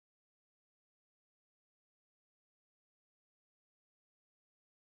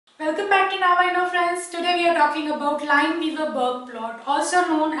Welcome back to Now I Know Friends. Today we are talking about Lineweaver-Burk plot, also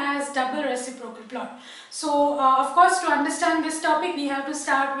known as double-reciprocal plot. So, of course, to understand this topic, we have to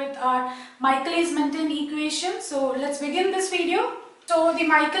start with our Michaelis-Menten equation. So, let's begin this video. So, the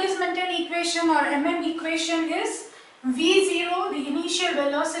Michaelis-Menten equation or equation is V0, the initial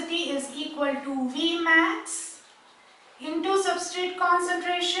velocity, is equal to Vmax into substrate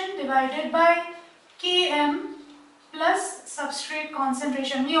concentration divided by Km plus substrate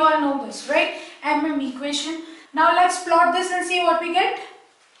concentration. We all know this, right? Equation. Now let's plot this and see what we get.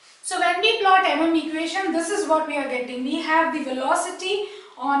 So when we plot equation, this is what we are getting. We have the velocity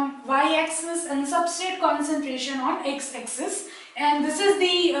on y-axis and substrate concentration on x-axis, and this is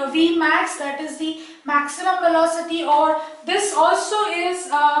the Vmax, that is the maximum velocity, or this also is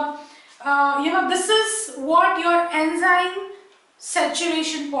this is what your enzyme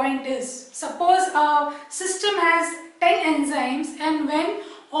saturation point is. Suppose a system has 10 enzymes, and when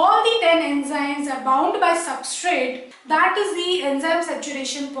all the 10 enzymes are bound by substrate, that is the enzyme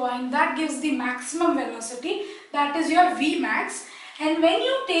saturation point, that gives the maximum velocity, that is your Vmax. And when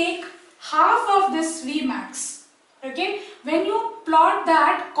you take half of this Vmax, okay, when you plot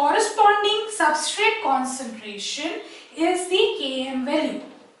that, corresponding substrate concentration is the Km value.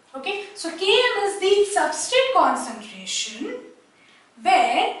 Okay, so Km is the substrate concentration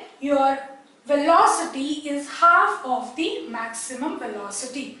where your velocity is half of the maximum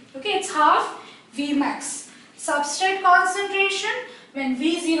velocity. Okay, it's half Vmax. Substrate concentration when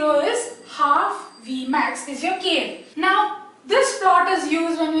V0 is half Vmax is your Km. Now, this plot is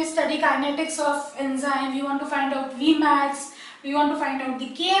used when we study kinetics of enzyme. We want to find out Vmax, we want to find out the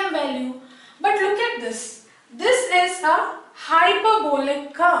Km value. But look at this. This is a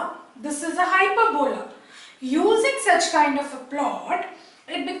hyperbolic curve. This is a hyperbola. Using such kind of a plot,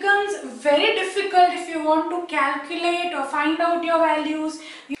 it becomes very difficult if you want to calculate or find out your values.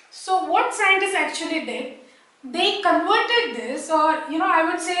 So what scientists actually did, they converted this, or I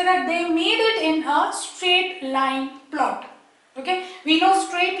would say that they made it in a straight line plot. Okay, we know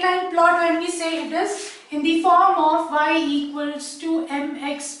straight line plot when we say it is in the form of y equals to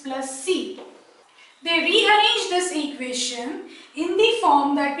mx plus c. They rearrange this equation in the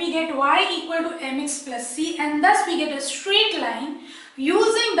form that we get y equal to mx plus c, and thus we get a straight line.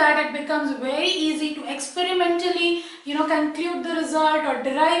 Using that, it becomes very easy to experimentally conclude the result or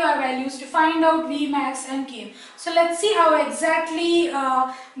derive our values to find out Vmax and Km. So let's see how exactly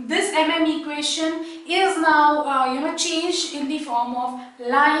this equation is now changed in the form of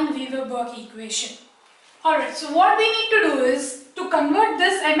Lineweaver-Burk equation. Alright, so what we need to do is to convert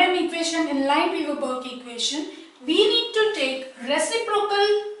this equation in Lineweaver-Burk equation, we need to take reciprocal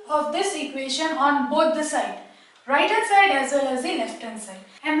of this equation on both the sides, right hand side as well as the left hand side,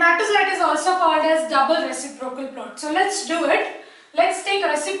 and that is why it is also called as double reciprocal plot. So let's do it. Let's take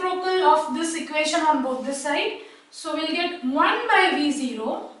reciprocal of this equation on both the side. So we'll get 1 by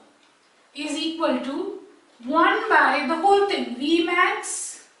V0 is equal to 1 by the whole thing,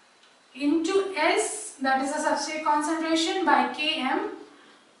 Vmax into S, that is the substrate concentration, by Km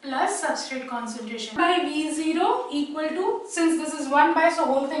plus substrate concentration, by V0 equal to, since this is 1 by, so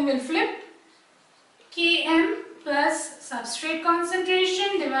whole thing will flip, Km plus substrate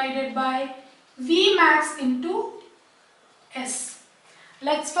concentration divided by Vmax into S.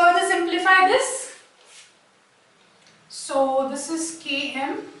 Let's further simplify this. So this is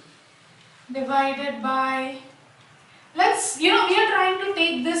Km divided by, we are trying to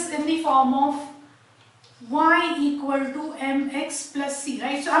take this in the form of y equal to mx plus c,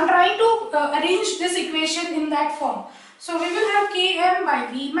 right? So I'm trying to arrange this equation in that form. So we will have Km by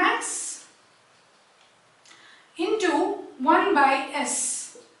Vmax into 1 by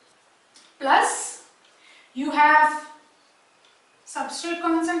S, plus you have substrate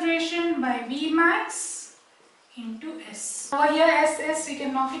concentration by Vmax into S. Over here S we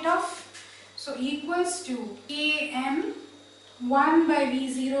can knock it off. So equals to Km 1 by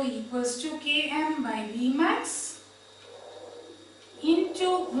V0 equals to Km by Vmax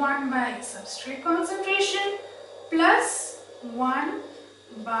into 1 by substrate concentration plus 1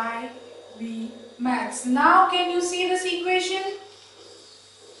 by Vmax. Now can you see this equation?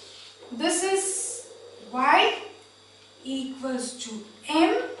 This is y equals to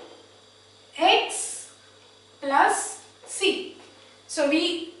mx plus c. So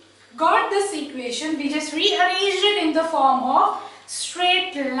we got this equation, we just rearranged it in the form of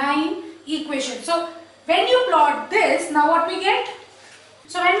straight line equation. So when you plot this, now what we get?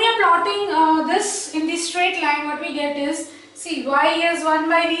 So when we are plotting this in the straight line, what we get is, see, y is 1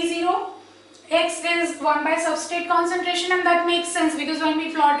 by V0, x is 1 by substrate concentration, and that makes sense because when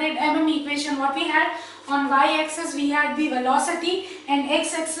we plotted equation, what we had On y-axis we had the velocity and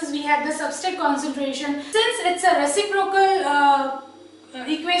x-axis we had the substrate concentration. Since it's a reciprocal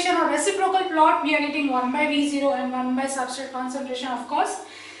equation or reciprocal plot, we are getting 1 by V0 and 1 by substrate concentration, of course.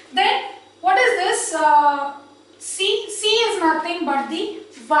 Then what is this? C is nothing but the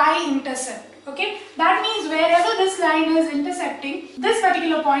y-intercept. Okay, that means wherever this line is intersecting, this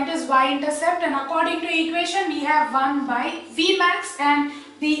particular point is y-intercept, and according to equation we have 1 by Vmax and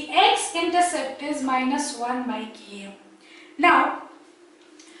the x-intercept is minus 1 by Km. Now,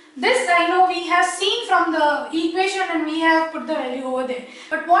 this I know we have seen from the equation and we have put the value over there.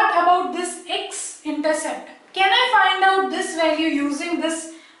 But what about this x-intercept? Can I find out this value using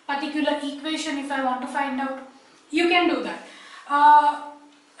this particular equation if I want to find out? You can do that.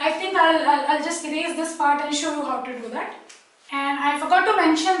 I think I'll just erase this part and show you how to do that. And I forgot to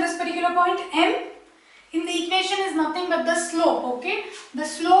mention this particular point. M in the equation is nothing but the slope. Okay, the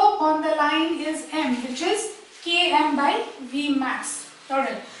slope on the line is m, which is Km by Vmax.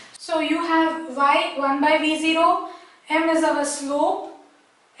 Alright. So you have y 1 by V0, m is our slope,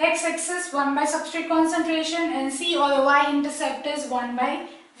 x-axis 1 by substrate concentration, and c or the y-intercept is 1 by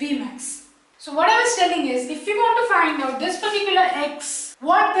Vmax. So what I was telling is, if you want to find out this particular x,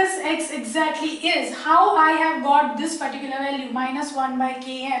 what this x exactly is, how I have got this particular value minus 1 by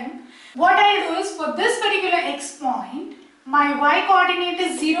Km, what I do is for this particular x point, my y coordinate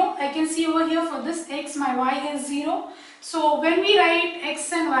is 0. I can see over here for this x, my y is 0. So when we write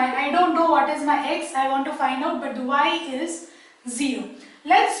x and y, I don't know what is my x, I want to find out, but the y is 0.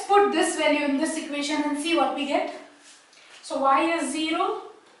 Let's put this value in this equation and see what we get. So y is 0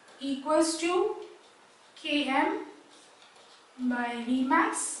 equals to Km by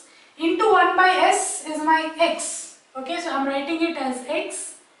Vmax into 1 by s is my x. Okay, so I'm writing it as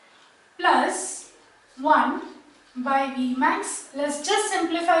x plus 1 by Vmax. Let's just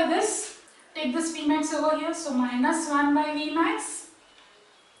simplify this. Take this Vmax over here. So minus 1 by Vmax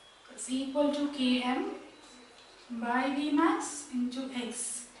is equal to Km by Vmax into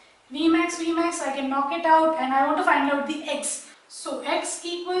x. Vmax, I can knock it out and I want to find out the x. So x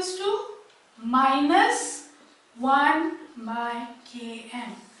equals to minus 1 by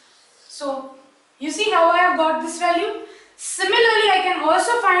Km. So you see how I have got this value? Similarly, I can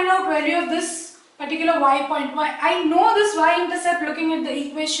also find out value of this particular y point. I know this y-intercept looking at the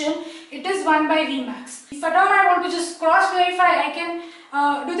equation, it is 1 by Vmax. If at all I want to just cross verify, I can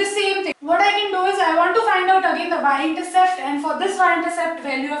do the same thing. What I can do is I want to find out again the y-intercept, and for this y-intercept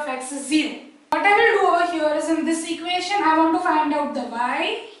value of x is 0. What I will do over here is in this equation I want to find out the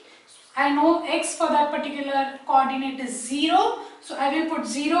y. I know x for that particular coordinate is 0. So I will put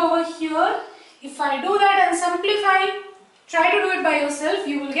 0 over here. If I do that and simplify, try to do it by yourself,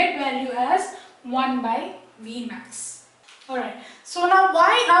 you will get value as 1 by Vmax. Alright, so now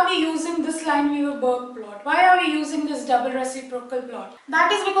why are we using this Lineweaver-Burk plot? Why are we using this double reciprocal plot?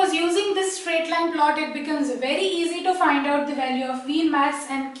 That is because using this straight line plot, it becomes very easy to find out the value of Vmax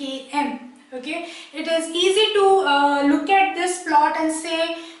and Km. Okay, it is easy to look at this plot and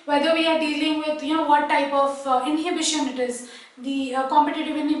say whether we are dealing with, what type of inhibition it is, the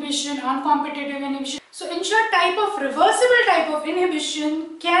competitive inhibition, uncompetitive inhibition. So in short, type of reversible type of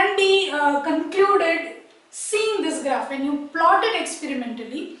inhibition can be concluded seeing this graph. When you plot it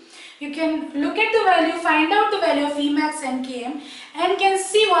experimentally, you can look at the value, find out the value of Vmax and Km, and can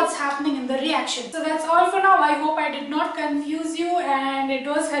see what's happening in the reaction. So that's all for now. I hope I did not confuse you and it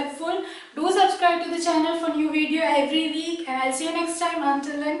was helpful. Do subscribe to the channel for new video every week, and I'll see you next time.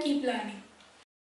 Until then, keep learning.